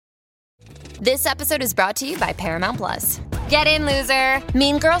This episode is brought to you by Paramount Plus. Get in, loser!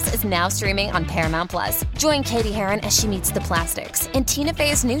 Mean Girls is now streaming on Paramount Plus. Join Katie Heron as she meets the plastics in Tina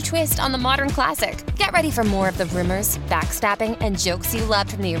Fey's new twist on the modern classic. Get ready for more of the rumors, backstabbing, and jokes you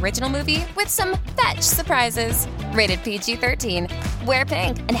loved from the original movie with some fetch surprises. Rated Pt.2. Wear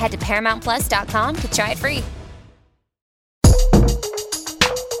pink and head to ParamountPlus.com to try it free.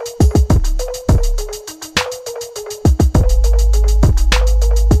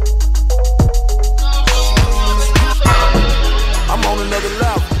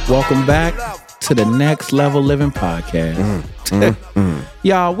 Welcome back to the Next Level Living Podcast.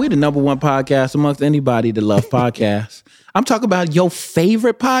 Y'all, we the number one podcast amongst anybody that love podcasts. I'm talking about your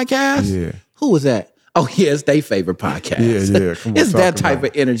favorite podcast. Yeah. Who was that? Oh, yeah, it's their favorite podcast. Yeah. Come on, it's that type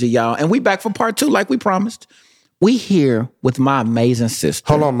of energy, y'all. And we back for part 2 like we promised. We here with my amazing sister.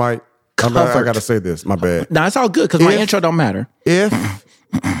 Hold on, Mike. I got to say this. My bad. No, it's all good because my intro don't matter. If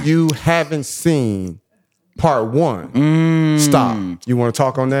you haven't seen part 1, stop. You want to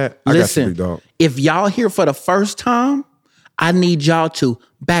talk on that? Listen, I got you, dog. If y'all here for the first time, I need y'all to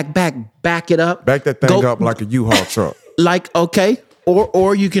back it up. Back that thing up like a U-Haul truck. Like, okay.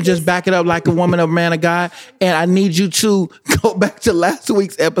 Or you can just back it up like a woman, a man, a guy. And I need you to go back to last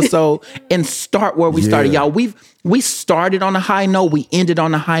week's episode and start where we started. Y'all, we started on a high note. We ended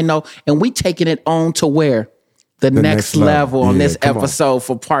on a high note. And we taking it on to where? The next level on this episode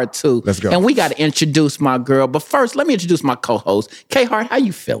for part 2. Let's go. And we got to introduce my girl. But first, let me introduce my co-host. K-Hart, how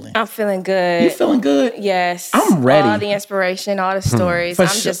you feeling? I'm feeling good. You feeling good? Yes. I'm ready. All the inspiration, all the stories.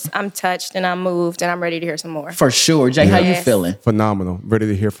 I'm touched and I'm moved and I'm ready to hear some more. For sure. Jay, how you feeling? Phenomenal. Ready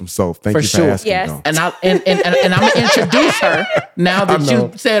to hear from Soph. Thank you for asking. Yes. Though. And I'm gonna introduce her now that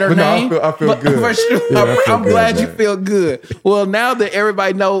you said her name. No, I feel good. For sure. Yeah, I'm glad man. you feel good. Well, now that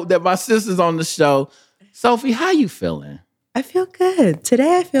everybody know that my sister's on the show, Sophie, how you feeling? I feel good.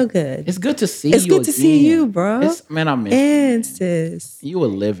 Today I feel good. It's good to see you. It's good to see you, bro. Man, I miss and sis. you. You were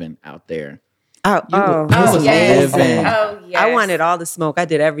living out there. Oh, You was living. Oh, yes. I wanted all the smoke. I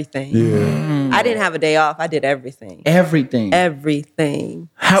did everything. Yeah. I didn't have a day off. I did everything. Everything. Everything.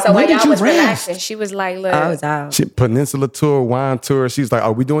 So when when did y'all you was rest? relaxing, she was like, look. I was out. Peninsula tour, wine tour. She's like,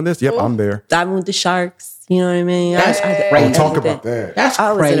 are we doing this? Yep, I'm there. Diving with the sharks. You know what I mean? That's I did crazy. Talk everything. about that. That's Oh, it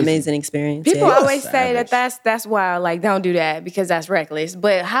was crazy. an amazing experience. People yeah. always say savage. that's wild. Like, don't do that because that's reckless.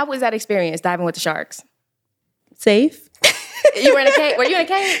 But how was that experience diving with the sharks? Safe. You were in a cage? Were you in a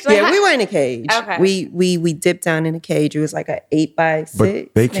cage? Like, Yeah, we were in a cage. Okay. We dipped down in a cage. It was like a 8x6.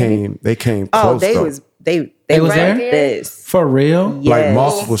 But they came close. Oh, they though. was they was right there? this. For real? Yes. Like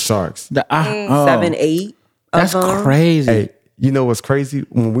multiple sharks. 7, 8. That's of them. crazy. Hey, you know what's crazy?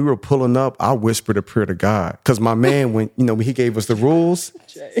 When we were pulling up, I whispered a prayer to God. Because my man, when he gave us the rules,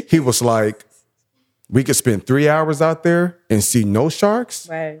 he was like, we could spend 3 hours out there and see no sharks.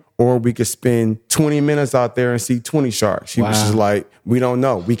 Right. Or we could spend 20 minutes out there and see 20 sharks. He was just like, we don't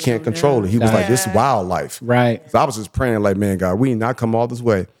know. We can't control it. He was like, this is wildlife. Right. So I was just praying like, man, God, we need not come all this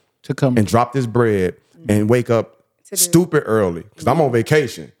way To come. and drop this bread and wake up stupid early because I'm on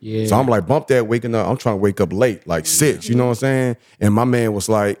vacation. Yeah. So I'm like, bump that waking up. I'm trying to wake up late, like 6. You know what I'm saying? And my man was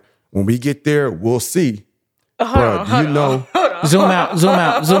like, when we get there, we'll see. Zoom out.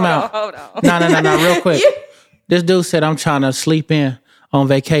 Hold on. No, real quick. This dude said I'm trying to sleep in on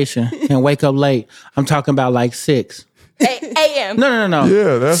vacation and wake up late. I'm talking about like 6. A.M. No.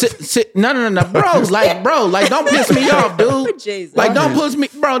 Yeah, that's No. Bro, don't piss me off, dude. Jesus. Like, don't push me.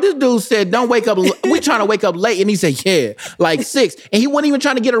 Bro, this dude said, don't wake up. We trying to wake up late. And he said, yeah, like 6. And he wasn't even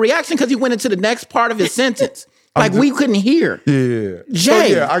trying to get a reaction because he went into the next part of his sentence. Like, we couldn't hear. yeah.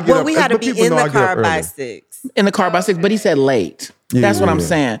 Jay. I get Well, up. we had to But be people in know the I get up car by early. 6. In the car by 6, but he said late. That's what I'm Yeah.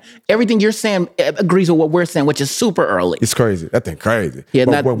 saying. Everything you're saying agrees with what we're saying, which is super early. It's crazy. That thing crazy. Yeah,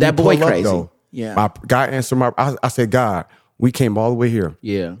 But when that we boy pull up, crazy. though, Yeah. My guy answered I said, God, we came all the way here.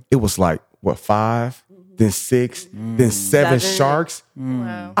 Yeah. It was like, what, 5, then 6, then 7 sharks.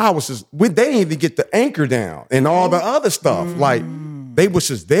 Wow. I was just, they didn't even get the anchor down and all the other stuff. Like, they was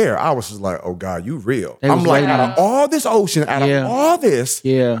just there. I was just like, oh God, you real. They I'm was like, waiting. out of all this ocean, out Yeah. of all this,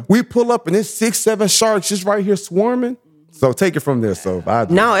 Yeah. we pull up and there's 6, 7 sharks just right here swarming. So take it from there. So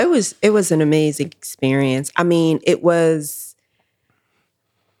No, it was an amazing experience. I mean, it was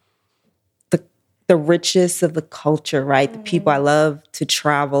the richest of the culture, right? The people I love to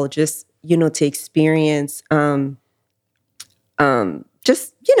travel, just, to experience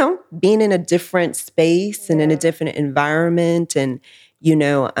just, being in a different space and in a different environment and,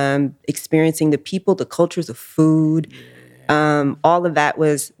 experiencing the people, the cultures of food. All of that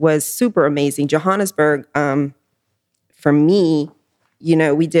was super amazing. Johannesburg, for me,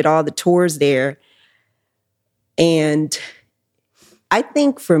 we did all the tours there. And I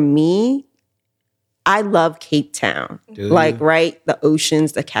think for me, I love Cape Town. Right? The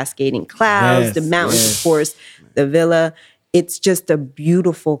oceans, the cascading clouds, the mountains, of course, the villa. It's just a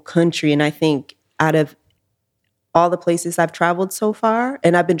beautiful country. And I think out of all the places I've traveled so far,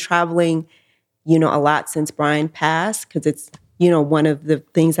 and I've been traveling, a lot since Brian passed, because it's, one of the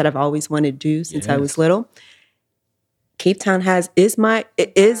things that I've always wanted to do since I was little. Cape Town is my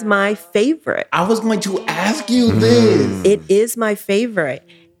favorite. I was going to ask you this. It is my favorite.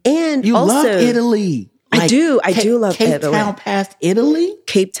 And you also, love Italy. I do love Cape Italy. Town past Italy?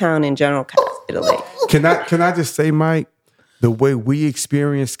 Cape Town in general past Italy. Can I just say, Mike, the way we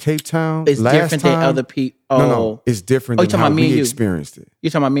experienced Cape Town It's last different time, than other people. No, it's different than how we experienced it. You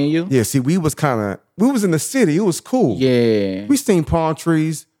talking about me and you? Yeah, see, we was in the city. It was cool. Yeah. We seen palm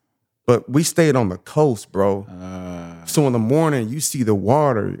trees, but we stayed on the coast, bro. So in the morning, you see the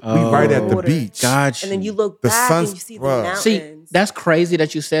water. We right at the beach. Gotcha. And then you look back and you see the mountains. See, that's crazy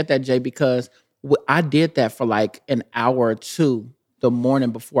that you said that, Jay, because I did that for like an hour or two the morning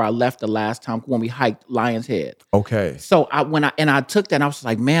before I left the last time when we hiked Lion's Head. Okay. So I took that and I was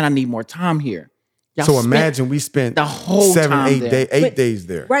like, man, I need more time here. Y'all so imagine we spent the whole 8 days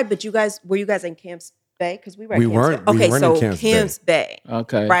there. Right, but were you guys in Camps Bay? Because we were. We weren't. We weren't in Camps Bay.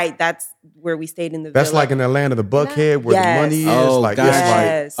 Okay. Right, that's where we stayed in the. That's villa. like in Atlanta, the Buckhead, where the money is. Oh, like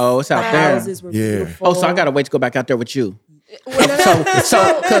gotcha. it's like it's out the there. Houses were beautiful. Oh, so I gotta wait to go back out there with you.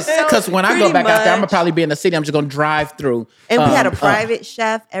 So, Because when I go back out there, I'm gonna probably be in the city. I'm just gonna drive through. And we had a private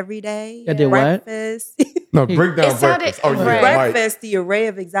chef every day. Yeah, did what? Breakfast. No, break down breakfast. Oh, yeah, breakfast, the array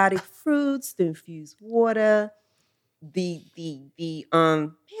of exotic fruits, the infused water, the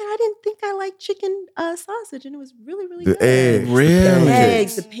I didn't think I liked chicken sausage, and it was really, really good. Eggs, really? The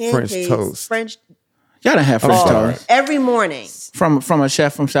eggs, the pancakes, French toast. Y'all done have French toast every morning from a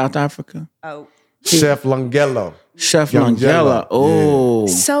chef from South Africa. Oh, Chef Langella. Chef Langella. Oh,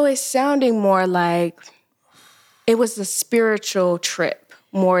 So it's sounding more like it was a spiritual trip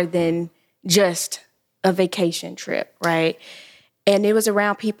more than just a vacation trip, right? And it was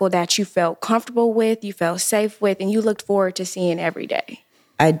around people that you felt comfortable with, you felt safe with, and you looked forward to seeing every day.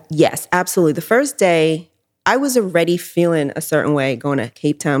 Yes, absolutely. The first day, I was already feeling a certain way going to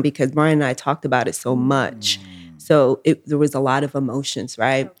Cape Town because Brian and I talked about it so much. So there was a lot of emotions,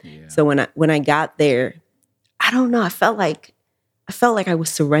 right? Yeah. So when I got there, I don't know. I felt like I was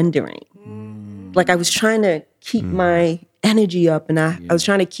surrendering. Like I was trying to keep my energy up, and I was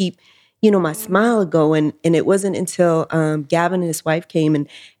trying to keep, my smile going. And it wasn't until Gavin and his wife came, and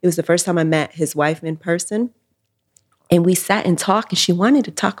it was the first time I met his wife in person. And we sat and talked, and she wanted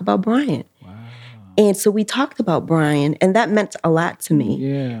to talk about Brian. Wow. And so we talked about Brian, and that meant a lot to me.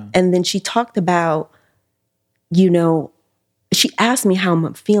 Yeah. And then she talked about, she asked me how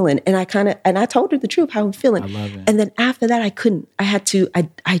I'm feeling, and I told her the truth, how I'm feeling. I love it. And then after that,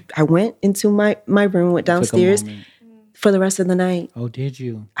 I went into my room, went downstairs for the rest of the night. Oh, did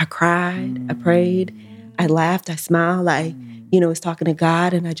you? I cried, I prayed, I laughed, I smiled, I was talking to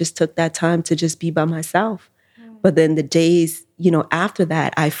God, and I just took that time to just be by myself. But then the days, after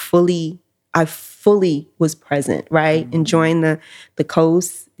that, I fully was present, right? Enjoying the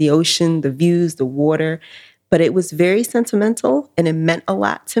coast, the ocean, the views, the water. But it was very sentimental, and it meant a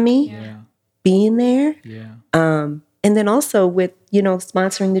lot to me being there. Yeah. And then also with,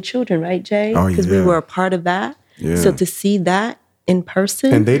 sponsoring the children, right, Jay? Because we were a part of that. Yeah. So to see that in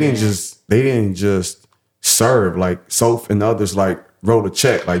person. And they didn't just serve, like Soph and others like wrote a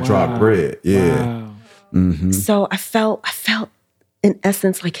check, like drop bread. Yeah. Wow. Mm-hmm. So I felt in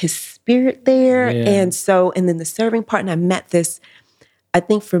essence like his spirit there. Yeah. And then the serving part, and I met this. I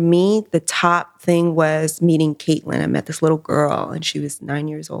think for me, the top thing was meeting Caitlin. I met this little girl, and she was 9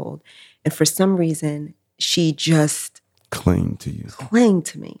 years old. And for some reason, she just clung to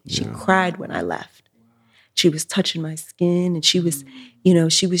me. Yeah. She cried when I left. She was touching my skin, and she was,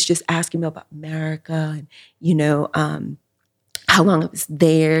 she was just asking me about America and, how long I was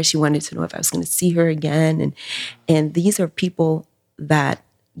there. She wanted to know if I was going to see her again. And these are people that,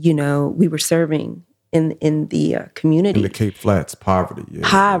 we were serving in the community. In the Cape Flats, poverty. Yeah.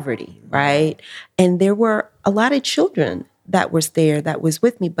 Poverty, right? And there were a lot of children that was there that was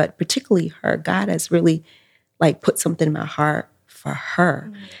with me, but particularly her. God has really put something in my heart for her.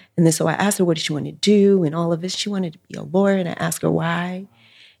 Mm-hmm. And then so I asked her, what did she want to do? And all of this, she wanted to be a lawyer. And I asked her why.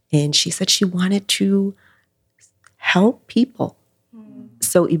 And she said she wanted to help people. Mm-hmm.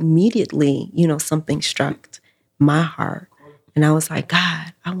 So immediately, something struck my heart. And I was like,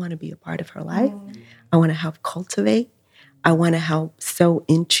 God, I want to be a part of her life. Mm-hmm. I want to help cultivate. I want to help sow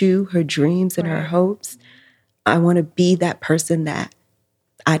into her dreams and her hopes. I want to be that person that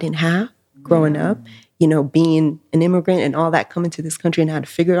I didn't have growing up. being an immigrant and all that, coming to this country and how to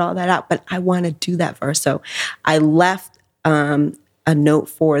figure all that out. But I want to do that first. So I left a note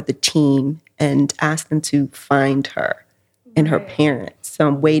for the team and asked them to find her and her parents. So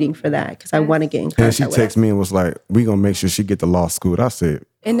I'm waiting for that because I want to get in contact with her. And she texted me and was like, "We gonna make sure she get to law school." I said,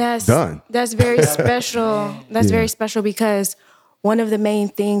 and that's done. That's very special. That's very special because one of the main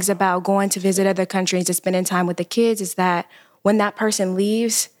things about going to visit other countries and spending time with the kids is that when that person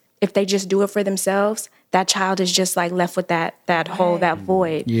leaves, if they just do it for themselves, that child is just like left with that hole, that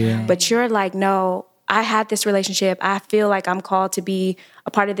void. Yeah. But you're like, no, I had this relationship. I feel like I'm called to be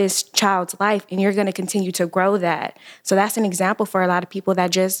a part of this child's life, and you're going to continue to grow that. So that's an example for a lot of people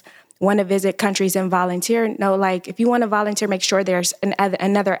that just want to visit countries and volunteer. No, like if you want to volunteer, make sure there's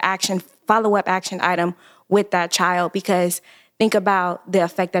another action, follow-up action item with that child, because think about the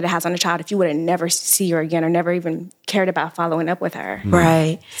effect that it has on a child if you would have never see her again or never even cared about following up with her.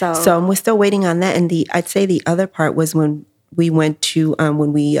 Right. So we're still waiting on that. And I'd say the other part was when we went to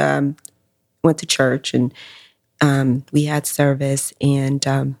went to church and we had service, and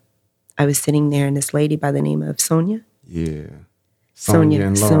I was sitting there, and this lady by the name of Sonia. Yeah.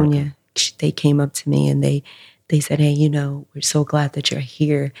 Sonia. They came up to me and they said, "Hey, we're so glad that you're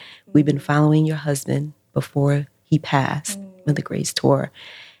here. We've been following your husband before he passed with the Grace Tour.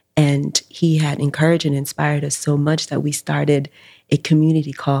 And he had encouraged and inspired us so much that we started a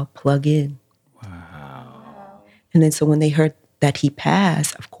community called Plug In." Wow. And then so when they heard that he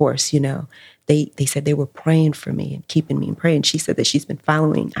passed, of course, they said they were praying for me and keeping me in prayer. And she said that she's been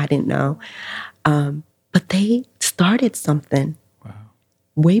following. I didn't know. But they started something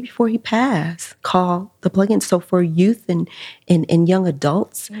way before he passed called the Plug-In. So for youth and young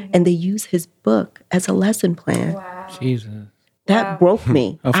adults, and they use his book as a lesson plan. Wow. Jesus. That broke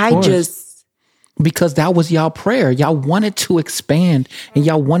me. Of course. Because that was y'all prayer. Y'all wanted to expand and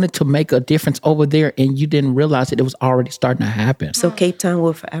y'all wanted to make a difference over there, and you didn't realize that it was already starting to happen. So Cape Town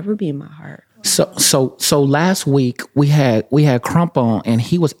will forever be in my heart. So last week we had Crump on, and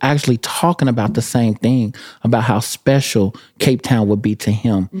he was actually talking about the same thing, about how special Cape Town would be to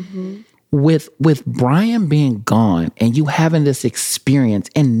him. Mm-hmm. With Brian being gone and you having this experience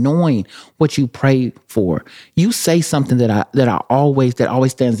and knowing what you prayed for, you say something that always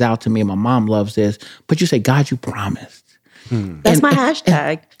stands out to me, and my mom loves this, but you say, "God, you promised." That's my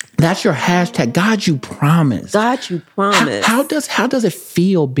hashtag. That's your hashtag. God, you promised. God, you promised. How does it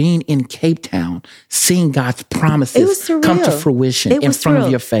feel being in Cape Town, seeing God's promises come to fruition in front of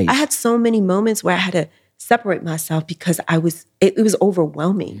your face? I had so many moments where I had to separate myself because it was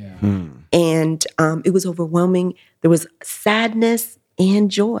overwhelming. Yeah. And it was overwhelming. There was sadness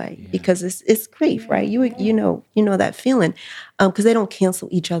and joy because it's grief, right? You know that feeling because they don't cancel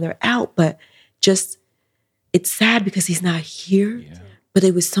each other out, but just it's sad because he's not here. Yeah. But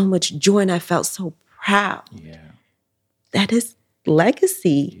it was so much joy, and I felt so proud. Yeah. That is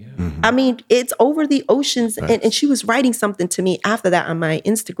legacy. Yeah. Mm-hmm. I mean, it's over the oceans. And she was writing something to me after that on my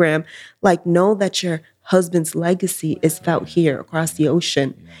Instagram, like, know that your husband's legacy is felt here across the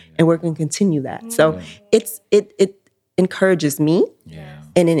ocean, and we're going to continue that. So it encourages me,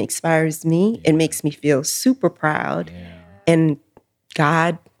 and it inspires me. It makes me feel super proud. Yeah. And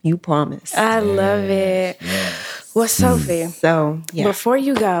God, you promised. I love it. Yeah. Well, Sophie, before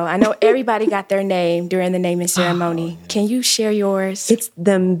you go, I know everybody got their name during the naming ceremony. Can you share yours? It's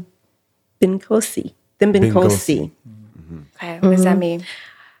Thembinkosi. Thembinkosi. Mm-hmm. Okay, what does that mean?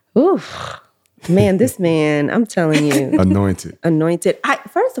 Oof. Man, this man, I'm telling you. Anointed.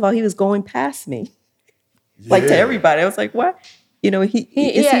 First of all, he was going past me. Like to everybody. I was like, what? Is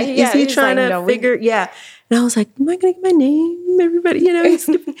he trying to figure? Yeah. And I was like, am I going to get my name? Everybody,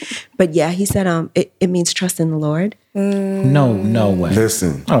 But yeah, he said, it means trust in the Lord. No way.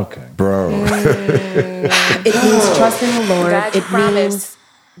 Listen. Okay. Bro. It means trust in the Lord. God's promise.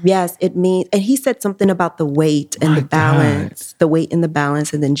 It means, and he said something about the weight and the balance, the weight and the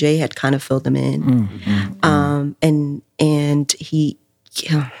balance. And then Jay had kind of filled them in. And he,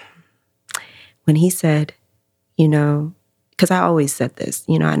 when he said, because I always said this,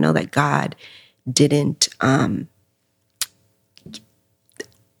 I know that God didn't,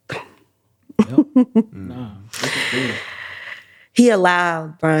 he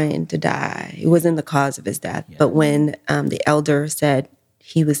allowed Brian to die. It wasn't the cause of his death. Yeah. But when the elder said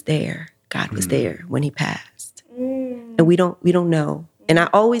he was there, God was there when he passed. And we don't know. And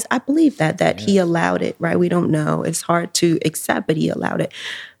I believe that he allowed it, right? We don't know. It's hard to accept, but he allowed it.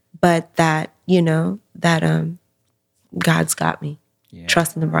 But that, God's got me. Yeah.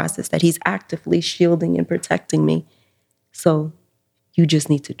 Trust in the process, that he's actively shielding and protecting me. So you just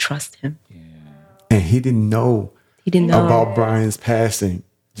need to trust him. Yeah. And he didn't know about Brian's passing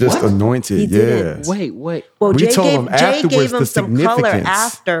just anointed. He Yeah. didn't. Wait. Well, We Jay told gave, him Jay afterwards gave him the some color significance.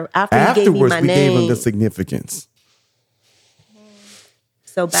 after he gave me Afterwards, my we name. gave him the significance.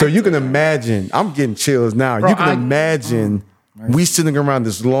 So, So you can imagine, I'm getting chills now. You can imagine we sitting around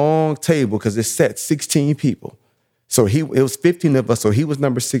this long table because it sat 16 people. So it was 15 of us, so he was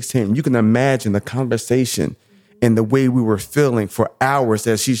number 16. You can imagine the conversation and the way we were feeling for hours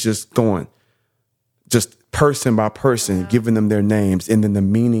as she's just going, just person by person, giving them their names and then the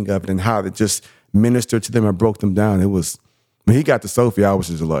meaning of it and how it just ministered to them and broke them down. It was, when he got to Sophie, I was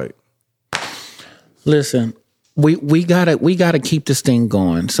just like, listen, we gotta keep this thing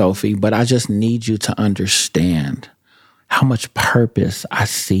going, Sophie, but I just need you to understand how much purpose I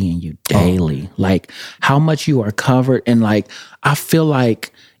see in you daily. Like how much you are covered. And like, I feel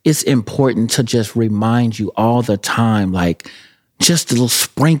like it's important to just remind you all the time, like just little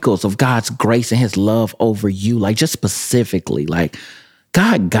sprinkles of God's grace and his love over you. Like just specifically, like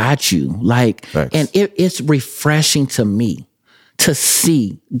God got you. Like, Thanks. and it's refreshing to me to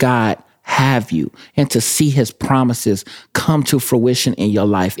see God have you and to see his promises come to fruition in your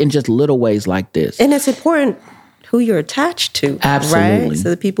life in just little ways like this. And it's important who you're attached to. Absolutely. Right? So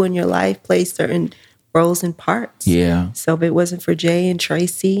the people in your life play certain roles and parts. Yeah. So if it wasn't for Jay and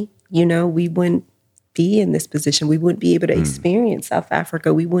Tracy, we wouldn't be in this position. We wouldn't be able to experience South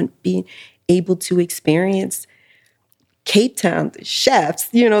Africa. We wouldn't be able to experience Cape Town, the chefs,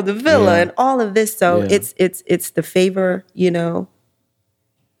 the villa and all of this. So it's the favor,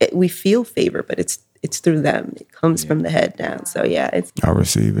 we feel favor, but it's through them. It comes from the head down. So I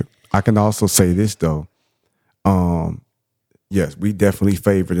receive it. I can also say this though. Yes, we definitely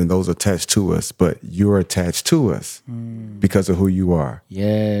favored and those attached to us, but you're attached to us because of who you are.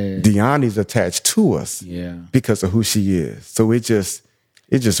 Yeah. Deani's attached to us because of who she is. So it just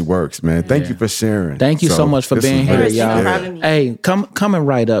works, man. Thank you for sharing. Thank you so much for being here, y'all. having me. Hey, coming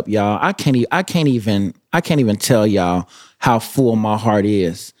right up, y'all. I can't even tell y'all how full my heart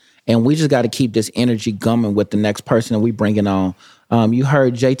is. And we just got to keep this energy going with the next person that we bringing on. You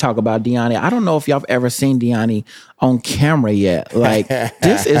heard Jay talk about Deani. I don't know if y'all have ever seen Deani on camera yet. Like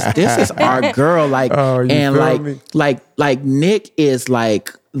this is our girl. Like like Nick is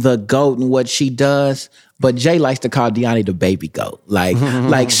like the GOAT in what she does, but Jay likes to call Deani the baby goat. Like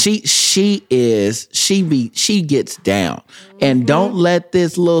she gets down. And don't let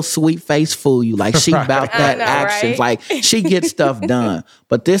this little sweet face fool you. Like she about that action. Right? Like she gets stuff done.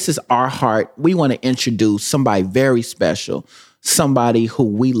 But this is our heart. We want to introduce somebody very special, somebody who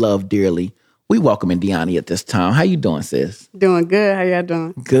we love dearly. We welcome in Deani at this time. How you doing, sis? Doing good. How y'all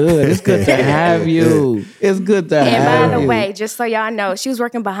doing? Good. It's good to have you. It's good to have you. And by the way, just so y'all know, she was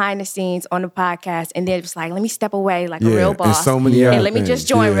working behind the scenes on the podcast, and then it was like, let me step away like a real boss. And so many other and let me just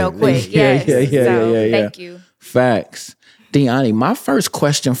join things. real quick. Yeah, Yes. yeah. Thank you. Facts. Deani, my first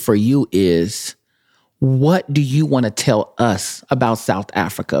question for you is, what do you want to tell us about South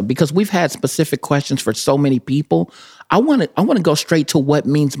Africa? Because we've had specific questions for so many people. I want to go straight to what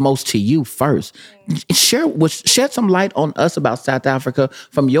means most to you first. Shed some light on us about South Africa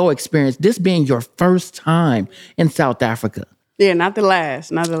from your experience, this being your first time in South Africa. Yeah, not the last.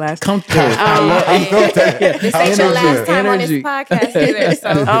 Come through. This ain't your last time on this Energy. podcast either.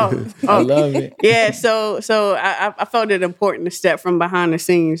 So I love it. Yeah, so I felt it important to step from behind the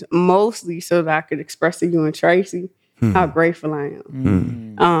scenes, mostly so that I could express to you and Tracy how grateful I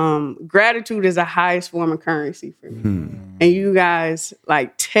am. Gratitude is the highest form of currency for me. And you guys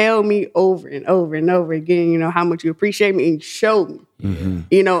like tell me over and over and over again, how much you appreciate me and you show me,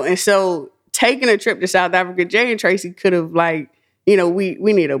 and so taking a trip to South Africa, Jay and Tracy could have we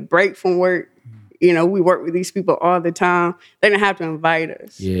need a break from work. We work with these people all the time. They didn't have to invite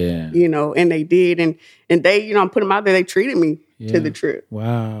us. Yeah. And they did. And they, I put them out there, they treated me to the trip.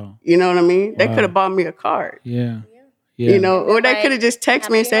 Wow. You know what I mean? They could have bought me a card. Yeah. Or they could have just texted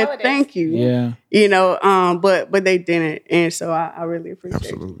me and said, holidays. thank you. Yeah. But they didn't. And so I really appreciate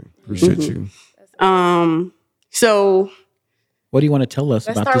Absolutely. Appreciate you. it. So What do you want to tell us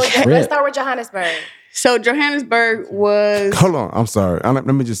about this trip? Let's start with Johannesburg. So Johannesburg was Hold on. I'm sorry. Let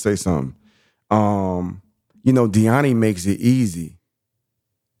me just say something. Deani makes it easy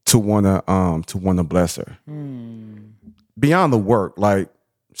to wanna bless her. Beyond the work, like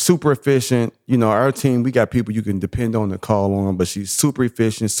super efficient. Our team, we got people you can depend on to call on, but she's super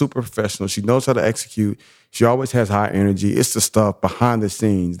efficient, super professional. She knows how to execute. She always has high energy. It's the stuff behind the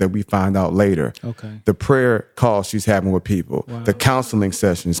scenes that we find out later. Okay. The prayer calls she's having with people, the counseling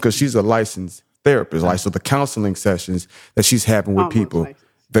sessions, because she's a licensed therapist. So the counseling sessions that she's having with Almost people. licensed.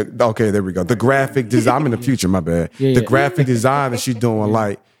 Okay, there we go. The graphic design. I'm in the future, my bad. The graphic design that she's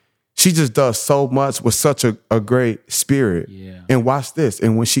doing, She just does so much with such a great spirit. Yeah. And watch this.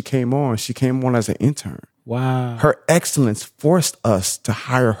 And when she came on as an intern. Wow. Her excellence forced us to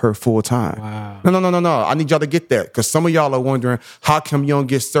hire her full time. Wow. No. I need y'all to get that, because some of y'all are wondering, how come you don't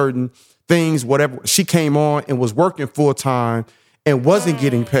get certain things, whatever. She came on and was working full time and wasn't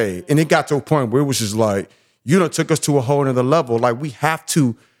getting paid. And it got to a point where it was just like, you done took us to a whole nother level. Like, we have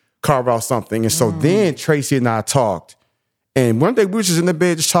to carve out something. And so then Tracy and I talked. And one day we were just in the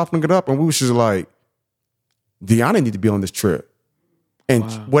bed just chopping it up, and we was just like, Deanna need to be on this trip.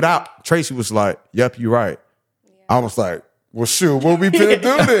 And without, Tracy was like, yep, you're right. Yeah. I was like, well, shoot, what we finna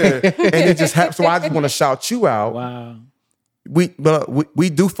do then? And it just happened. So I just want to shout you out. Wow. We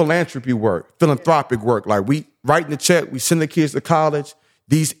do philanthropy work, philanthropic work. Like, we writing the check, we send the kids to college.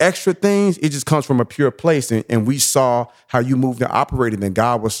 These extra things, it just comes from a pure place. And we saw how you moved and operated. And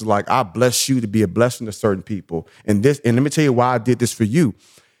God was like, I bless you to be a blessing to certain people. And let me tell you why I did this for you.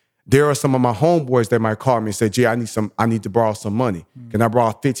 There are some of my homeboys that might call me and say, Jay, I need to borrow some money. Can I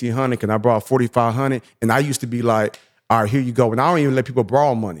borrow $1,500? Can I borrow $4,500? And I used to be like, all right, here you go. And I don't even let people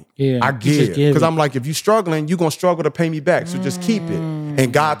borrow money. Yeah, I give. Because I'm like, if you're struggling, you're going to struggle to pay me back. So just keep it.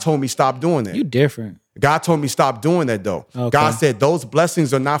 And God told me stop doing that. You different. God told me stop doing that, though. Okay. God said those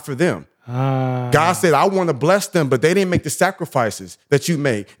blessings are not for them. God said, I want to bless them, but they didn't make the sacrifices that you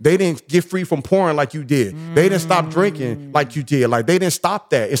made. They didn't get free from porn like you did. They didn't stop drinking like you did. Like, they didn't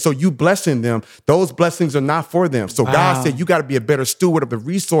stop that. And so you blessing them, those blessings are not for them. So God said, you got to be a better steward of the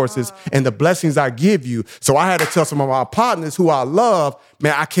resources and the blessings I give you. So I had to tell some of my partners who I love,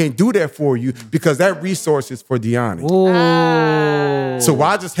 man, I can't do that for you because that resource is for Deanna. So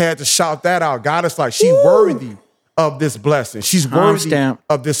I just had to shout that out. God is like, she worthy of this blessing. She's worthy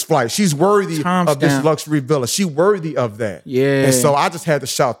of this flight. She's worthy of this luxury villa. She's worthy of that. Yeah. And so I just had to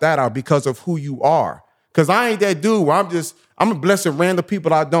shout that out because of who you are. Because I ain't that dude where I'm blessing random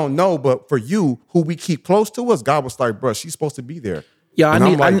people I don't know. But for you, who we keep close to us, God was like, bro, she's supposed to be there. Yo, I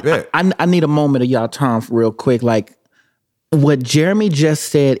need a moment of y'all time real quick. Like, what Jeremy just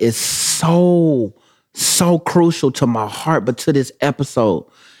said is so crucial to my heart, but to this episode.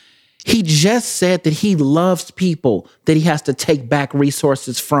 He just said that he loves people that he has to take back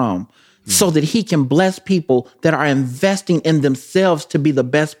resources from so that he can bless people that are investing in themselves to be the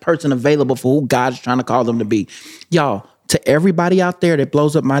best person available for who God's trying to call them to be. Y'all, to everybody out there that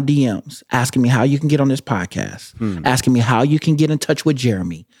blows up my DMs, asking me how you can get on this podcast, asking me how you can get in touch with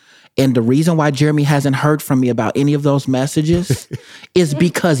Jeremy. And the reason why Jeremy hasn't heard from me about any of those messages is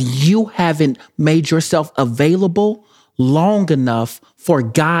because you haven't made yourself available long enough for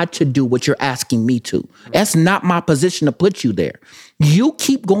God to do what you're asking me to. That's not my position to put you there. You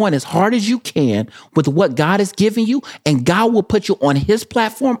keep going as hard as you can with what God is giving you, and God will put you on his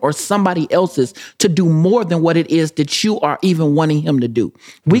platform or somebody else's to do more than what it is that you are even wanting him to do.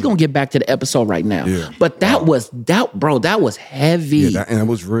 We're going to get back to the episode right now. Yeah. But that was heavy. Yeah, and it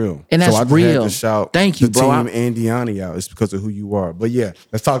was real. And that's so I real. Had to shout Thank you, the bro. team and Deanna out. It's because of who you are. But yeah,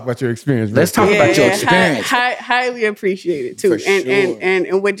 let's talk about your experience. Let's talk about your experience. Highly appreciate it too.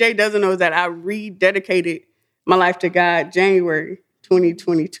 And what Jay doesn't know is that I rededicated my life to God January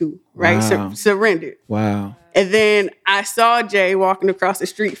 2022, right? Wow. Surrendered. Wow. And then I saw Jay walking across the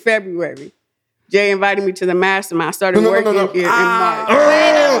street February. Jay invited me to the mastermind. I started working here in March.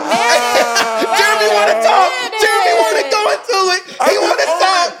 Jeremy want to talk. Jeremy want to go into it. He want to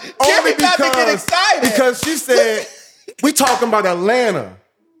talk. Jeremy got to get excited. Because she said, we talking about Atlanta.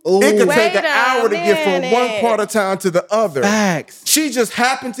 Ooh. It could take an hour to get from one part of town to the other. Facts. She just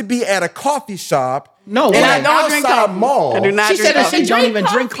happened to be at a coffee shop. No, and I don't drink coffee. Mall. I do not she drink said that coffee. she don't even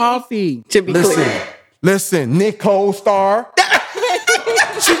drink coffee. To be clear. Listen, Nicole Star.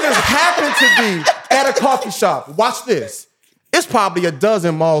 She just happened to be at a coffee shop. Watch this. It's probably a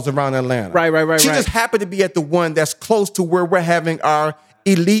dozen malls around Atlanta. Right. She just happened to be at the one that's close to where we're having our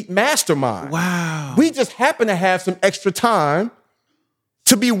elite mastermind. Wow. We just happen to have some extra time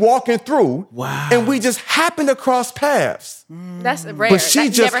to be walking through. Wow. And we just happened to cross paths. That's rare. But she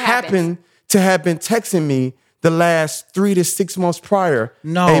that just never happened to have been texting me the last 3 to 6 months prior.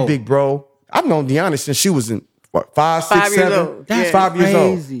 No. Hey, big bro. I've known Deanna since she was in, what, 5, 6, 7? Years old. That's 5 years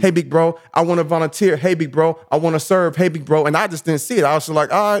crazy. old. Hey, big bro, I want to volunteer. Hey, big bro, I want to serve. Hey, big bro. And I just didn't see it. I was just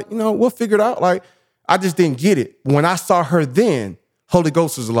like, all right, we'll figure it out. Like, I just didn't get it. When I saw her then, Holy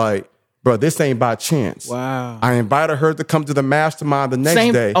Ghost was like, bro, this ain't by chance. Wow. I invited her to come to the mastermind the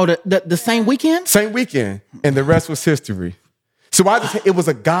next day. Oh, the same weekend? Same weekend. And the rest was history. So it was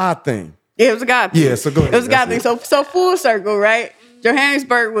a God thing. Yeah, it was a God thing. Yeah, so go ahead. It was a God thing. So full circle, right?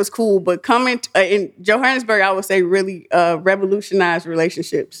 Johannesburg was cool, but coming in Johannesburg, I would say really revolutionized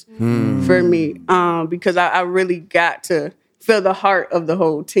relationships for me because I really got to feel the heart of the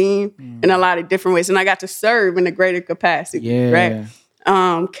whole team in a lot of different ways. And I got to serve in a greater capacity, right?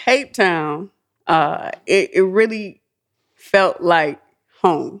 Cape Town, it really felt like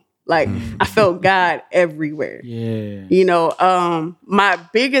home. Like I felt God everywhere. Yeah. You know, my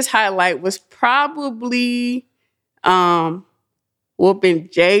biggest highlight was probably whooping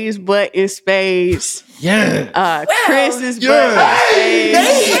Jay's butt in spades. Yeah. Chris's butt in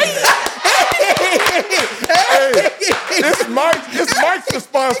spades. This Mike's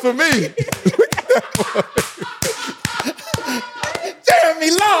response for me.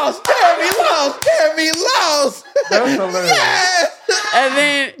 Jeremy lost. That's hilarious. Yes. And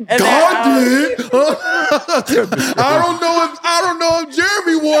then God did. I don't know if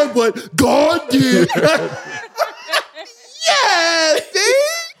Jeremy won, but God did. Yes,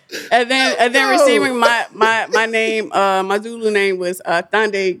 dude. And then receiving my name, my Zulu name was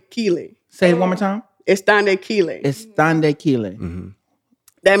Thande Kile. Say it one more time. It's Thande Kile. It's Thande Kile.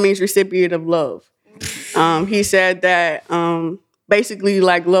 That means recipient of love. He said that basically,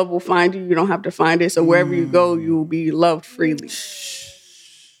 like, love will find you. You don't have to find it. So wherever you go, you will be loved freely.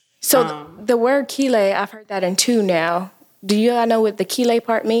 So the word Kile, I've heard that in 2 now. Do you all know what the Kile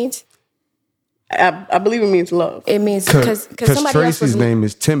part means? I believe it means love. It means because somebody Tracy's else was name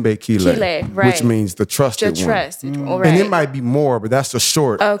is Tembe Kile, right. which means the trusted to one. trust. Right. And it might be more, but that's the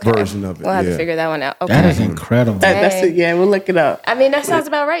short version of it. We'll have to figure that one out. Okay. That is incredible. That's it. Yeah, we'll look it up. I mean, that sounds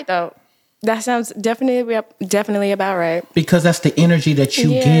about right, though. That sounds definitely about right. Because that's the energy that you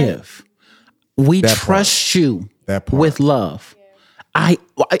give. We trust you with love. I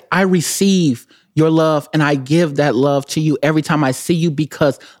receive your love and I give that love to you every time I see you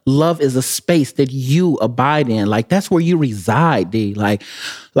because love is a space that you abide in. Like that's where you reside, D. Like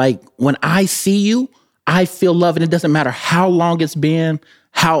when I see you, I feel love and it doesn't matter how long it's been,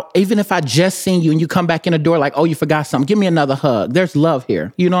 even if I just seen you and you come back in the door like, oh, you forgot something, give me another hug. There's love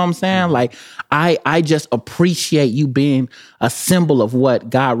here. You know what I'm saying? Like I just appreciate you being a symbol of what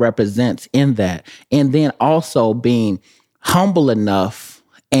God represents in that. And then also being humble enough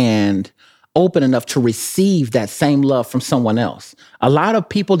and open enough to receive that same love from someone else. A lot of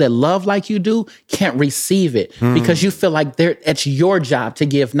people that love like you do can't receive it because you feel like it's your job to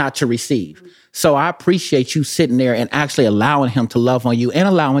give, not to receive. So I appreciate you sitting there and actually allowing him to love on you and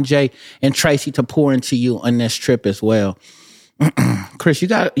allowing Jay and Tracy to pour into you on this trip as well. Chris, you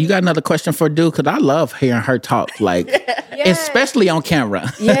got another question for Dude? Because I love hearing her talk, like especially on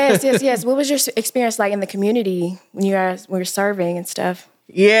camera. Yes. What was your experience like in the community when you guys were serving and stuff?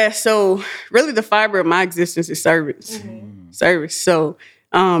 Yeah, so really the fiber of my existence is service. Service. So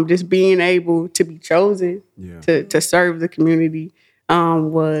just being able to be chosen to serve the community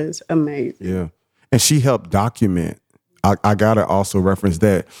was amazing. Yeah. And she helped document. I got to also reference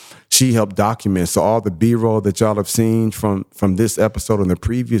that. She helped document. So all the B-roll that y'all have seen from this episode and the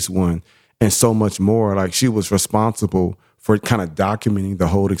previous one and so much more, like she was responsible for kind of documenting the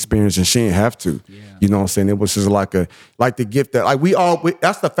whole experience, and she didn't have to. Yeah. You know what I'm saying? It was just like the gift that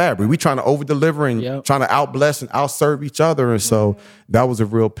that's the fabric. We trying to over deliver and trying to out bless and out serve each other, and so that was a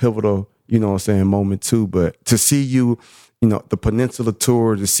real pivotal, you know what I'm saying, moment too. But to see you, you know, the Peninsula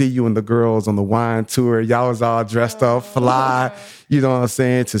tour, to see you and the girls on the wine tour, y'all was all dressed up, fly. You know what I'm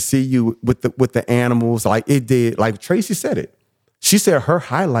saying? To see you with the animals, like it did. Like Tracy said it. She said her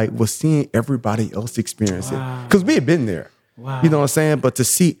highlight was seeing everybody else experience it. Because we had been there. Wow. You know what I'm saying? But to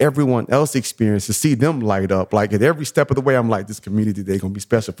see everyone else experience, to see them light up, like at every step of the way, I'm like, this community today going to be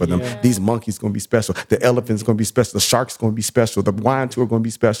special for them. These monkeys going to be special. The elephants going to be special. The sharks going to be special. The wine tour going to be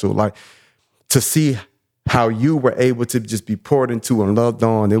special. Like to see how you were able to just be poured into and loved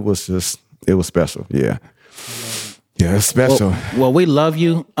on, it was special. Yeah. Yeah, it's special. Well, we love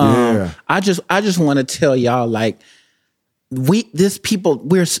you. I just want to tell y'all, like, these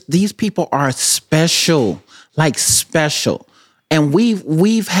people are special, like special. And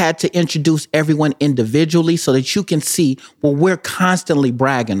we've had to introduce everyone individually so that you can see what we're constantly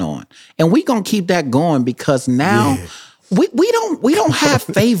bragging on. And we're going to keep that going because now we don't have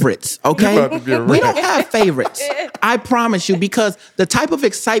favorites, okay? We don't have favorites. I promise you, because the type of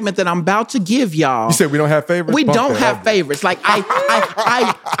excitement that I'm about to give y'all. You said we don't have favorites? We don't have favorites. Like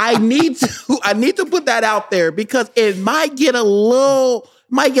I need to put that out there because it might get a little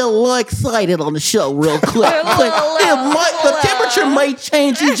excited on the show real quick. The temperature might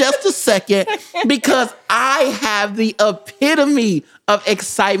change in just a second because I have the epitome of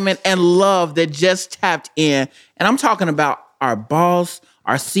excitement and love that just tapped in. And I'm talking about our boss,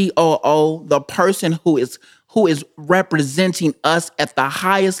 our COO, the person who is representing us at the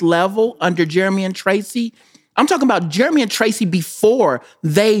highest level under Jeremy and Tracy. I'm talking about Jeremy and Tracy before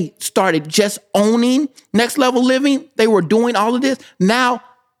they started just owning Next Level Living. They were doing all of this. Now,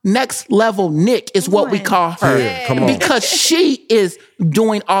 Next Level Nick is what we call her. Yeah, come on. Because she is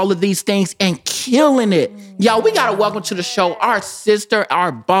doing all of these things and killing it. Y'all, we got to welcome to the show our sister,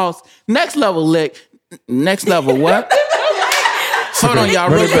 our boss, Next Level Lick. Next Level what? Hold on, y'all,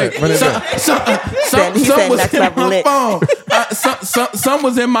 real quick. Some was in my phone. Some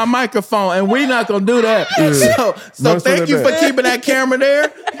was in my microphone, and we're not gonna do that. So thank you for keeping that camera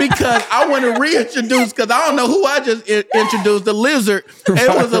there, because I want to reintroduce, because I don't know who I just introduced, the lizard.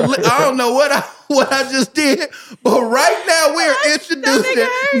 It was I don't know what I just did, but right now we are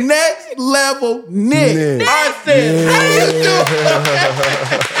introducing Next Level Nick. I said, how you doing?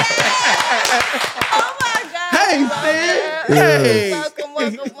 Oh my God. Hey, sis. Hey.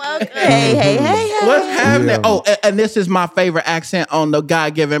 Welcome. Hey. What's happening? Yeah. Oh, and this is my favorite accent on the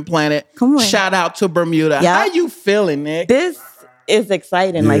God-given planet. Come on. Shout out to Bermuda. Yeah. How you feeling, Nick? This is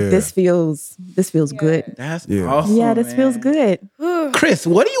exciting. Like Yeah. this feels good. That's Yeah. awesome. Yeah, this feels good. Chris,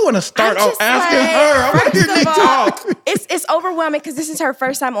 what do you want to start I'm off just asking like, her? I want to hear first Nick of all, talk. It's overwhelming because this is her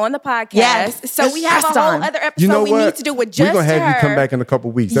first time on the podcast. Yes. So we have a First whole time. other episode You know we what? need to do with We're just going to have her. you come back in a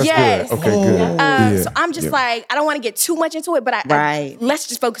couple weeks. That's Yes. good. Okay, good. Yeah. So I'm just like, I don't want to get too much into it, but Right. let's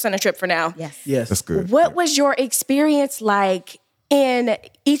just focus on the trip for now. Yes. That's good. What was your experience like in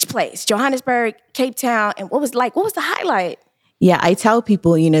each place? Johannesburg, Cape Town, and what was the highlight? Yeah, I tell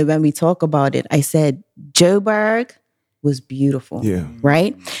people, when we talk about it, I said Joburg was beautiful. Yeah.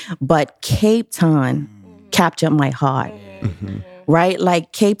 Right? But Cape Town captured my heart. Right?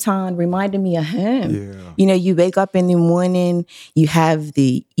 Like Cape Town reminded me of home. Yeah. You wake up in the morning, you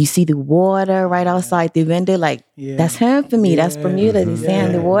see the water right outside the window. Like that's home for me. That's Bermuda, the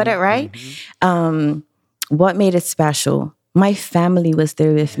sand, the water, right? What made it special? My family was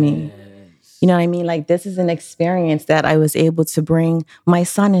there with me. You know what I mean? Like this is an experience that I was able to bring my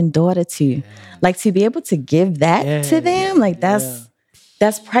son and daughter to. Like to be able to give that to them, like that's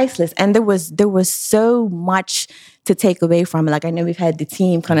priceless. And there was so much to take away from it. Like I know we've had the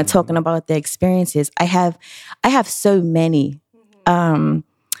team kind of talking about their experiences. I have so many.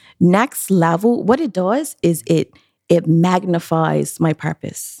 Next Level, what it does is it magnifies my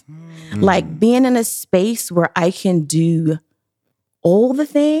purpose. Like being in a space where I can do all the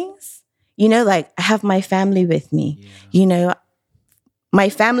things. Like I have my family with me, my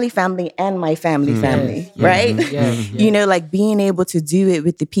family and my family, right? Like being able to do it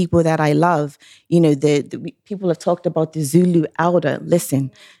with the people that I love. The people have talked about the Zulu elder.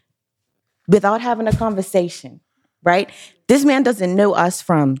 Listen, without having a conversation, right? This man doesn't know us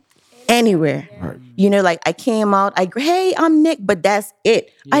from anywhere. Right. Like I came out, hey, I'm Nick, but that's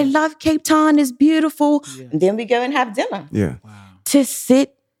it. Yeah. I love Cape Town, it's beautiful. Yeah. And then we go and have dinner. Yeah. Wow. To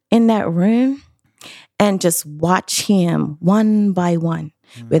sit in that room and just watch him one by one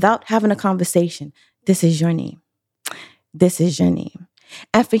without having a conversation. This is your name. This is your name.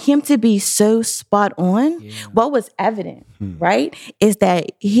 And for him to be so spot on, what was evident, right, is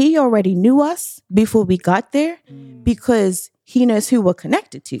that he already knew us before we got there because he knows who we're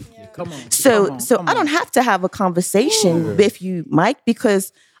connected to. Yeah. Come on. So I don't have to have a conversation with you, Mike,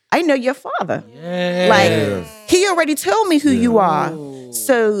 because I know your father. Yeah. Like, he already told me who you are.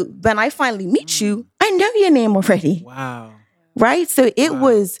 So when I finally meet you, I know your name already. Wow. Right? So it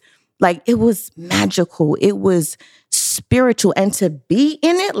was magical. It was spiritual. And to be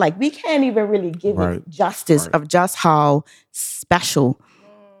in it, like we can't even really give it justice of just how special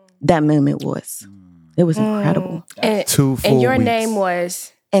that moment was. It was incredible. And, 2 full and your weeks. name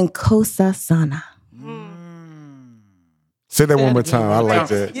was? Nkosa Sana. Say that one more time. I like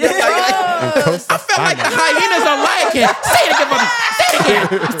that. I felt like the hyenas are lacking. Say it again, buddy.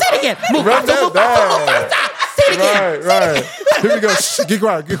 Say it again. Move faster. Say it again. Right. Here we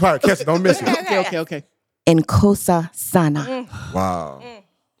go. Get quiet. Catch it. Don't miss it. Okay. Nkosa Sana. Wow.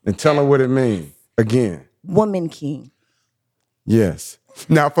 And tell them what it means. Again. Woman King. Yes.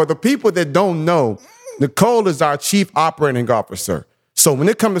 Now, for the people that don't know, Nicole is our chief operating officer. So when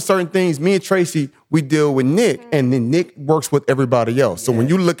it comes to certain things, me and Tracy, we deal with Nick, and then Nick works with everybody else. So when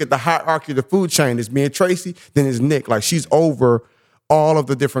you look at the hierarchy of the food chain, it's me and Tracy, then it's Nick. Like she's over all of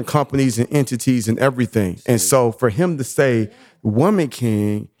the different companies and entities and everything. And so for him to say Woman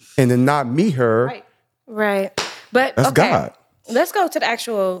King and then not meet her. Right. But that's God. Let's go to the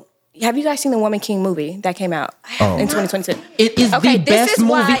actual. Have you guys seen the Woman King movie that came out in 2022? It is the best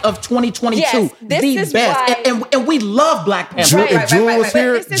movie of 2022. Yes, the best. And we love Black Panther. If Jewel was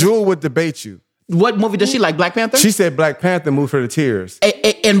here, Jewel would debate you. What movie does she like? Black Panther? She said Black Panther moved her to tears.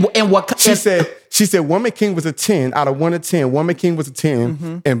 And what? She said Woman King was a 10 out of 1 to 10. Woman King was a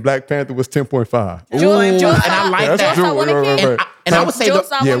 10, and Black Panther was 10.5. And I like that. And I would say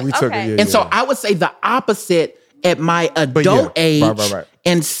we took it. And so I would say the opposite at my adult age,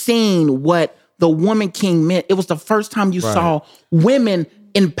 and seeing what the Woman King meant. It was the first time you saw women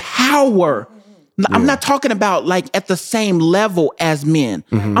in power. I'm not talking about like at the same level as men.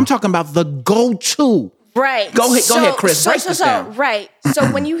 I'm talking about the go-to. Right. Go ahead, Chris. Break this down. Right. So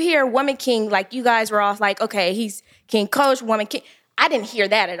when you hear Woman King, like you guys were all like, okay, he's King Coach, Woman King. I didn't hear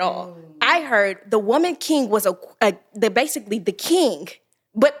that at all. I heard the Woman King was basically the king,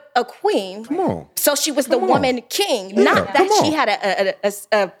 but a queen. Come on. So she was the woman king, not that she had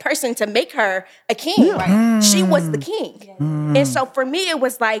a person to make her a king. Yeah. Right? She was the king. And so for me, it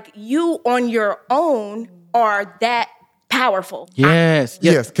was like you on your own are that powerful. Yes.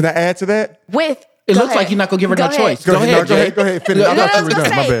 Can I add to that? It looks like you're not gonna give her no choice. Go ahead. Finish. I thought you were done.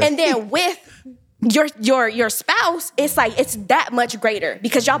 My bad. And then with your spouse, it's like it's that much greater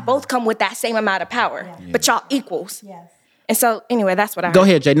because y'all both come with that same amount of power, but y'all equals. Yes. And so anyway, that's what I heard. Go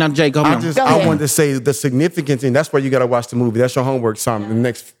ahead, Jay. Now, Jay, go on. I wanted to say the significance, and that's why you got to watch the movie. That's your homework, Simon. In the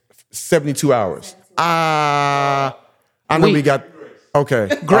next 72 hours. I know we got. Okay.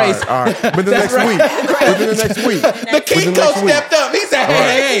 Grace. All right. Within the next week. Within the next week. The King Coach stepped up. He said,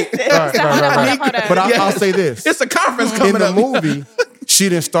 hey. Right. But I'll say this. It's a conference coming up. In the movie, she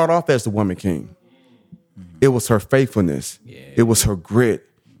didn't start off as the Woman King. It was her faithfulness. Yeah. It was her grit.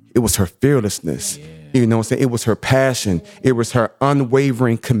 It was her fearlessness. Yeah. You know what I'm saying? It was her passion. It was her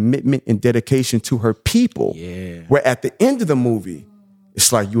unwavering commitment and dedication to her people. Yeah. Where at the end of the movie,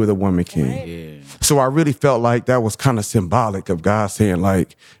 it's like you were the Woman King. Right. Yeah. So I really felt like that was kind of symbolic of God saying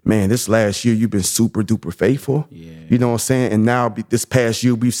like, man, this last year you've been super duper faithful. Yeah. You know what I'm saying? And now this past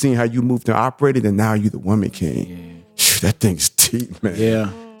year we've seen how you moved and operated, and now you're the Woman King. Yeah. That thing's deep, man.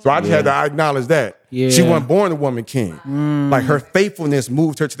 Yeah. So I just had to acknowledge that. Yeah. She wasn't born a Woman King. Like her faithfulness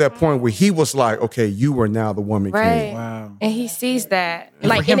moved her to that point where he was like, okay, you are now the Woman King. Wow. And he sees that. And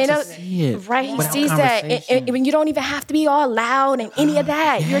like, see it he sees that. And you don't even have to be all loud and any of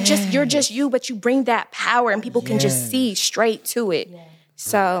that. You're just you, but you bring that power and people can just see straight to it.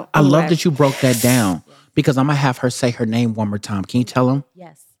 So I love that you broke that down because I'm going to have her say her name one more time. Can you tell them?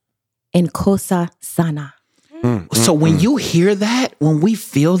 Yes. Nkosa Sana. So when you hear that, when we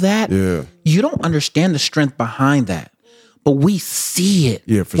feel that, you don't understand the strength behind that. But we see it.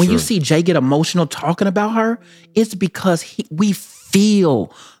 Yeah, when you see Jay get emotional talking about her, it's because we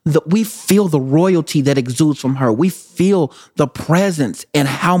feel the royalty that exudes from her. We feel the presence, and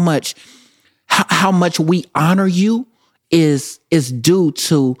how much we honor you is due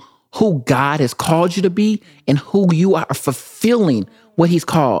to who God has called you to be and who you are fulfilling what he's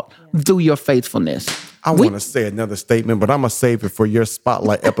called through your faithfulness. I want to say another statement, but I'm going to save it for your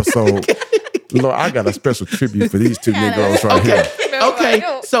spotlight episode. Lord, I got a special tribute for these two Negroes right here.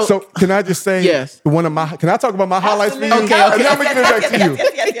 Okay. So can I just say, can I talk about my highlights for you? Okay. And I'm going to give it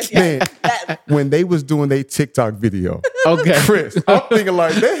back to you. Man, when they was doing their TikTok video, Chris, I'm thinking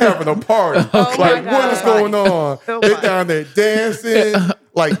like, they having a party. Like, what is going on? They down there dancing.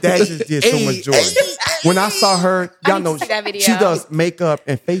 Like, that just did so much joy. When I saw her, y'all know, she does makeup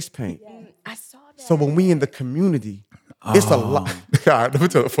and face paint. I saw that. So when we in the community, it's a lot. God, let me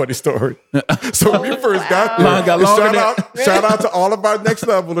tell a funny story. So when we first got there, shout out to all of our next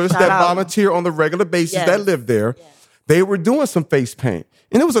levelers that volunteer on the regular basis that live there. Yes. They were doing some face paint.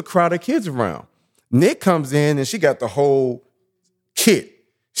 And there was a crowd of kids around. Nick comes in and she got the whole kit.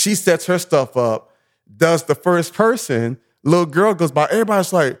 She sets her stuff up, does the first person, little girl goes by,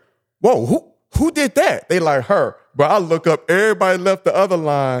 everybody's like, whoa, who did that? They like her. But I look up, everybody left the other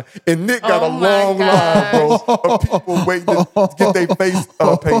line, and Nick got a long line, bro, of people waiting to get their face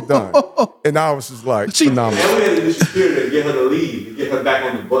paint done. And I was just like, phenomenal. We had to security to get her to leave, to get her back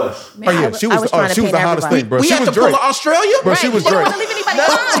on the bus. Man, oh, yeah, she was the hottest thing, bro. We had to pull to Australia? Bro, she was great. Don't leave anybody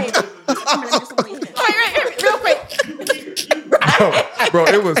behind. Right, real quick. Bro,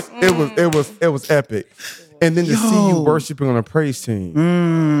 it was epic. And then to see you worshiping on a praise team.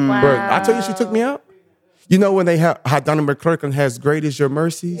 Wow. Bro, I tell you, she took me out. You know when they have how Donna McClurkin has "Great Is Your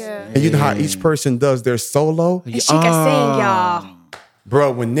Mercies," and you know how each person does their solo. And she can sing, y'all.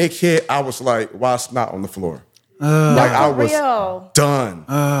 Bro, when Nick hit, I was like, "Why snot on the floor?" Like I was done.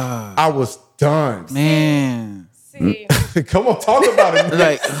 I was done, man. See, Come on, talk about it.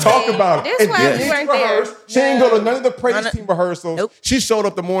 Like, talk about it. this why we weren't there. She ain't go to none of the praise team rehearsals. Nope. She showed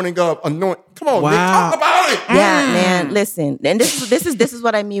up the morning of anointed. Come on, Nick, Wow. talk about it. Yeah, man. Listen, and this is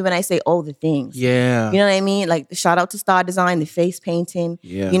what I mean when I say all the things. yeah. You know what I mean? Like shout out to Star Design, the face painting.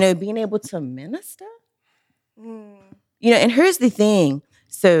 Yeah. You know, being able to minister. You know, and here's the thing.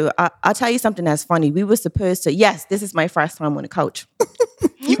 So I'll tell you something that's funny. We were supposed to. Yes, this is my first time on the couch.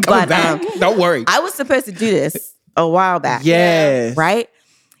 You coming But, back. Don't worry. I was supposed to do this a while back. Yes. Right.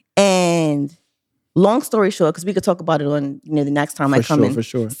 And long story short, because we could talk about it on the next time I come sure, in, for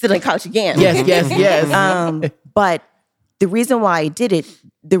sure. sit on the couch again. Yes, yes. But the reason why I did it,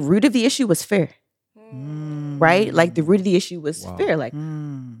 the root of the issue was fear. Right? Like the root of the issue was fear. Like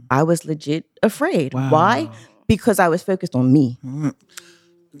I was legit afraid. Wow. Why? Because I was focused on me.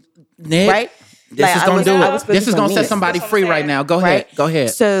 Nick, Right? this Like, is I gonna was- do I it. was This focused is on gonna me. set somebody free right now. Go ahead. Right? Go ahead.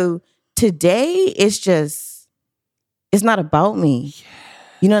 So today it's not about me.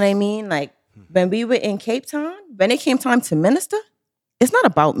 You know what I mean? Like when we were in Cape Town, when it came time to minister, it's not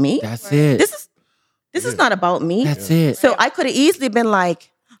about me. That's it. This is not about me. That's it. So I could have easily been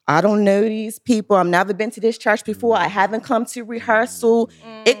like, I don't know these people. I've never been to this church before. I haven't come to rehearsal.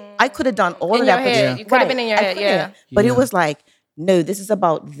 I could have done all In of your that. but- head. You could have been in your I head, could yeah. have. But Yeah. it was like, no, this is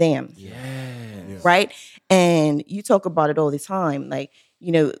about them. Right? And you talk about it all the time. Like,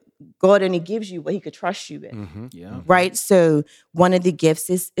 God only gives you what he could trust you with. Yeah. Right? So one of the gifts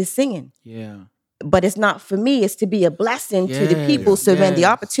is singing. Yeah. But it's not for me. It's to be a blessing to the Yes, people. So when the yes.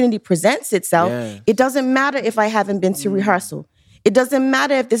 opportunity presents itself, Yes. it doesn't matter if I haven't been to rehearsal. It doesn't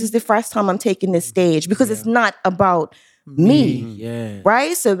matter if this is the first time I'm taking this stage because it's not about me. Yeah.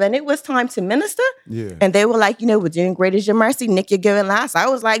 Right? So when it was time to minister, and they were like, we're doing Great Is Your Mercy, Nick, you're going last. I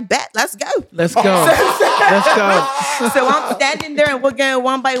was like, bet, let's go. Let's go. Let's go. So I'm standing there and we're going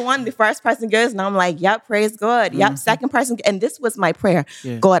one by one. The first person goes and I'm like, yep, praise God. Yep, second person. And this was my prayer.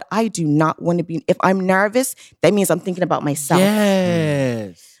 Yeah. God, I do not want to be, if I'm nervous, that means I'm thinking about myself.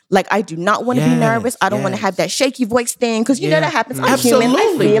 Yes. Like, I do not want to be Yes, nervous. I don't want to yes. have that shaky voice thing because you know Yeah. that happens. I'm human. I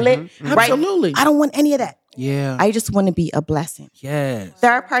Absolutely. feel it. Right? Absolutely. I don't want any of that. Yeah. I just want to be a blessing. Yes.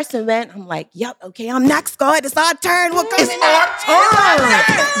 Third person went, I'm like, yep, okay, I'm next, God. It's our turn. We're coming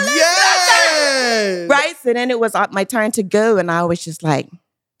Yes. Right? So then it was my turn to go, and I was just like,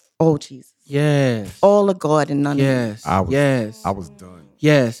 oh, Jesus. Yes. All of God and none of me. Yes. I was done.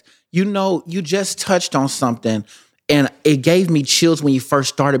 Yes. You just touched on something, and it gave me chills when you first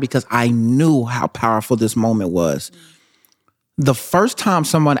started because I knew how powerful this moment was. The first time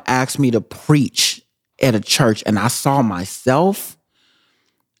someone asked me to preach at a church and I saw myself,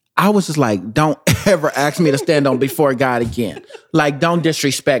 I was just like, don't ever ask me to stand on before God again. Like, don't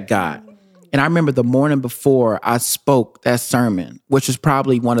disrespect God. And I remember the morning before I spoke that sermon, which was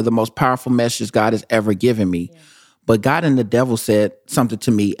probably one of the most powerful messages God has ever given me. Yeah. But God and the devil said something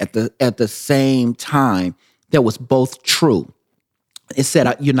to me at the same time that was both true. It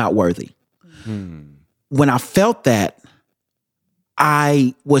said, you're not worthy. When I felt that,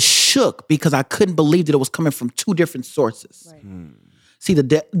 I was shook because I couldn't believe that it was coming from two different sources. Right. See,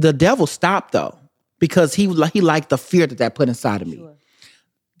 the devil stopped though, because he liked the fear that put inside of me. Sure.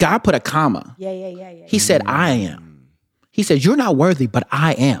 God put a comma. Yeah. He said, I am. He said, you're not worthy, but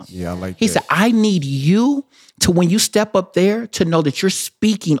I am. Yeah, I like He that. said, I need you to, when you step up there, to know that you're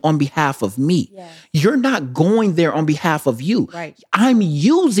speaking on behalf of me. Yeah. You're not going there on behalf of you. Right. I'm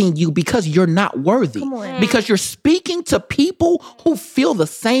using you because you're not worthy. Come on. Because you're speaking to people who feel the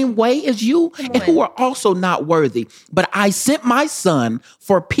same way as you and who are also not worthy. But I sent my son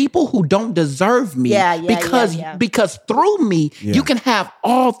for people who don't deserve me because through me, you can have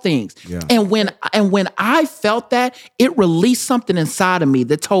all things. Yeah. And when I felt that, it released something inside of me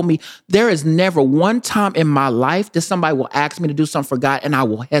that told me there is never one time in my life that somebody will ask me to do something for God and I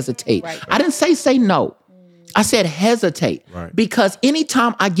will hesitate. Right. I didn't say no. I said hesitate. Right. Because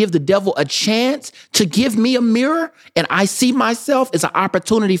anytime I give the devil a chance to give me a mirror and I see myself, it's an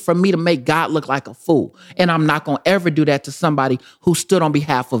opportunity for me to make God look like a fool. And I'm not going to ever do that to somebody who stood on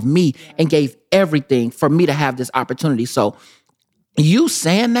behalf of me and gave everything for me to have this opportunity. So you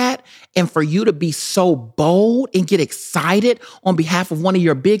saying that, and for you to be so bold and get excited on behalf of one of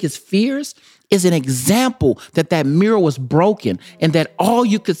your biggest fears is an example that mirror was broken and that all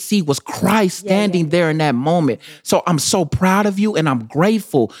you could see was Christ standing there in that moment. So I'm so proud of you and I'm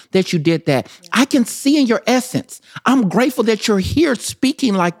grateful that you did that. I can see in your essence. I'm grateful that you're here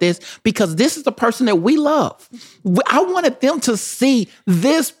speaking like this because this is the person that we love. I wanted them to see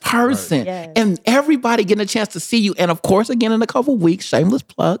this person and everybody getting a chance to see you. And of course, again, in a couple of weeks, shameless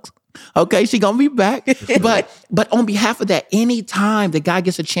plugs. Okay, she gonna be back. But on behalf of that, anytime that God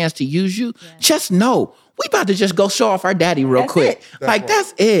gets a chance to use you, just know we about to just go show off our daddy real quick.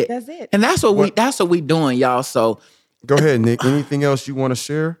 That's it. That's it. And that's what we doing, y'all. So Go ahead, Nick. Anything else you want to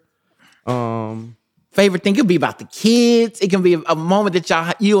share? favorite thing could be about the kids. It can be a moment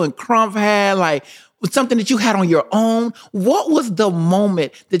that you and Crump had, like something that you had on your own. What was the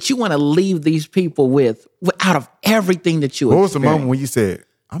moment that you want to leave these people with out of everything that you What was the experienced? moment when you said,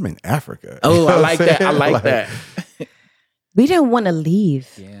 I'm in Africa? Oh, I like that. I like that. We didn't want to leave.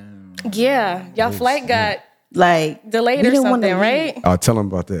 Yeah, y'all flight got Like delayed we or didn't wanna something, leave. right? I'll tell them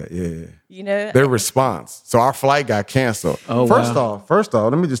about that. Yeah. You know, Their response. So our flight got canceled. Oh, first wow.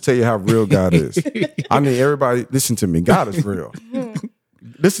 off, let me just tell you how real God is. I mean, everybody, listen to me. God is real.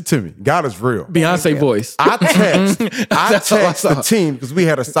 Listen to me. God is real. Beyonce voice. I text That's all I the saw. team because we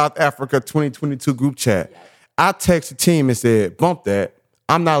had a South Africa 2022 group chat. I text the team and said, bump that.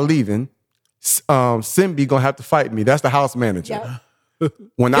 I'm not leaving. Simbi gonna have to fight me. That's the house manager.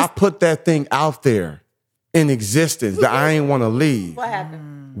 When I put that thing out there in existence that I ain't want to leave, what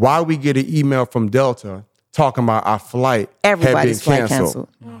happened? why we get an email from Delta talking about our flight Everybody's had been flight canceled.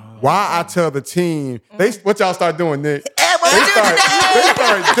 canceled. Why I tell the team, what y'all start doing, Nick? what They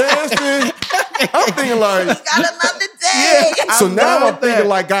start dancing. I'm thinking like, Got another day. so now I'm thinking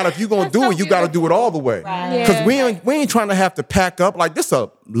like, God, if you're gonna do it, you got to do it all the way. Because we ain't trying to have to pack up. Like this a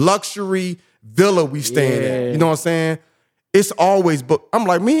luxury villa we staying in. You know what I'm saying? It's always booked. I'm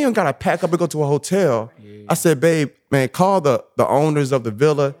like, me ain't gotta pack up and go to a hotel. I said, babe, man, call the owners of the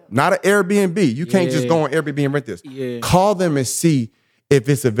villa, not an Airbnb. You can't just go on Airbnb and rent this. Call them and see if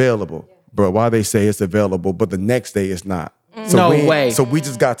it's available. Bro, why they say it's available, but the next day it's not. So No we, way. So we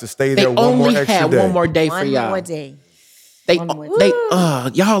just got to stay They there one more only extra had day. one more day for One y'all. more day.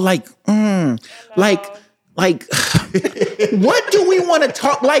 Y'all like what do we want to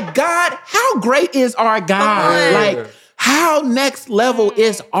talk? Like, God, how great is our God? Like, how next level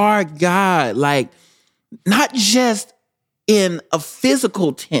is our God? Like, not just in a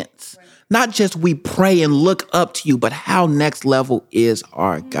physical tense, not just we pray and look up to you, but how next level is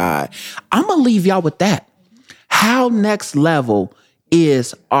our God? I'm going to leave y'all with that. How next level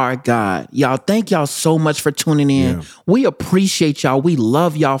is our God. Y'all, thank y'all so much for tuning in. Yeah. We appreciate y'all. We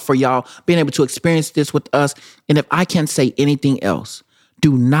love y'all for y'all being able to experience this with us. And if I can say anything else,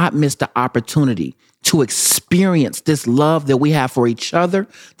 do not miss the opportunity to experience this love that we have for each other,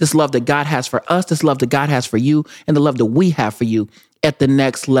 this love that God has for us, this love that God has for you, and the love that we have for you at the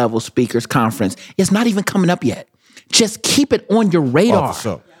Next Level Speakers Conference. It's not even coming up yet. Just keep it on your radar. for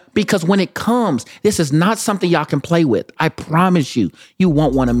sure. Because when it comes, this is not something y'all can play with. I promise you, you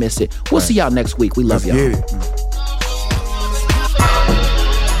won't want to miss it. We'll see y'all next week. We love y'all. Get it.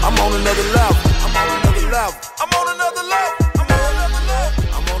 I'm on another level. I'm on another level. I'm on another